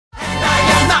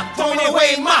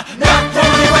not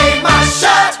throwing away my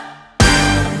shirt.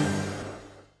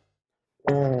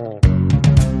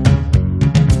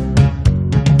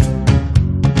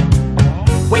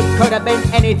 We could have been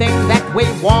anything that we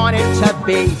wanted to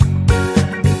be,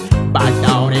 but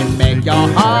don't it make your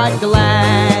heart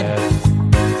glad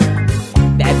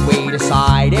that we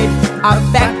decided a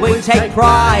fact we take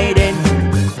pride in?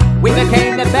 We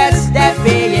became the best at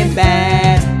being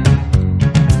bad.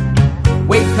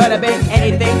 We could have been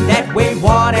anything that we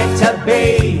wanted to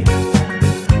be,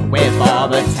 with all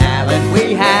the talent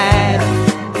we had.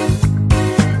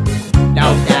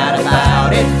 No doubt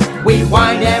about it, we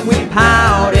whined and we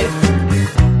pouted.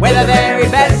 We're the very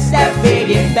best at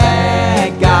being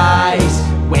bad guys.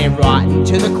 We're rotten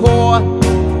to the core.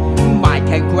 My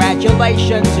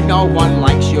congratulations, no one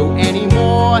likes you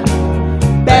anymore.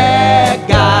 Bad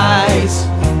guys,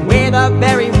 we're the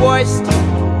very worst.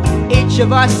 Each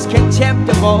of us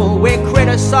contemptible, we're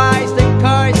criticized and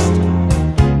cursed.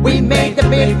 We made the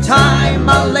big time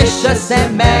malicious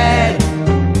and mad.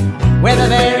 We're the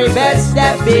very best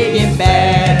at being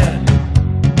bad.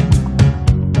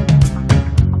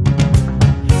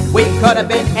 We could have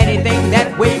been anything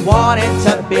that we wanted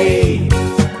to be.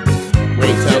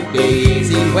 We took the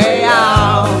easy way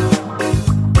out.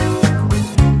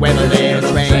 With a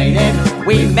little training,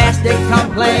 we mastered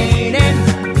complaining.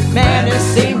 Man, it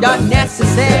seemed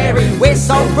unnecessary. We're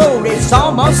so rude, it's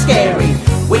almost scary.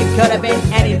 We could have been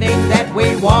anything that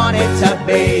we wanted to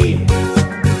be,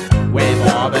 with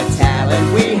all the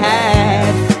talent we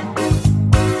had.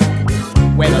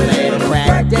 With a little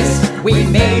practice, we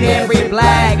made every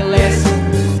blacklist.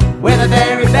 We're the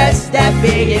very best at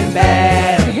being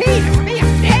bad.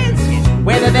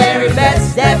 We're the very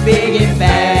best at being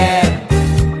bad.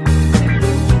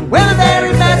 We're the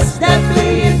very best at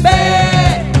being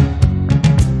bad.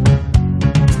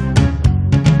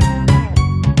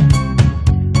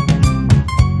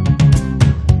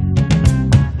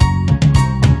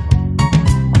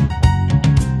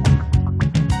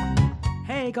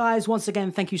 Hey guys, once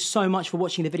again, thank you so much for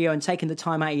watching the video and taking the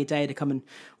time out of your day to come and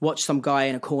watch some guy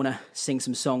in a corner sing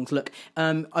some songs. Look,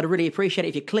 I'd really appreciate it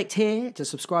if you clicked here to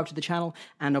subscribe to the channel,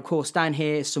 and of course down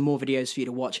here is some more videos for you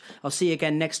to watch. I'll see you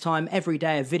again next time. Every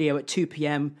day a video at 2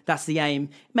 PM. That's the aim.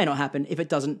 It may not happen. If it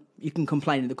doesn't, you can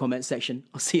complain in the comments section.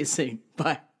 I'll see you soon.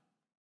 Bye.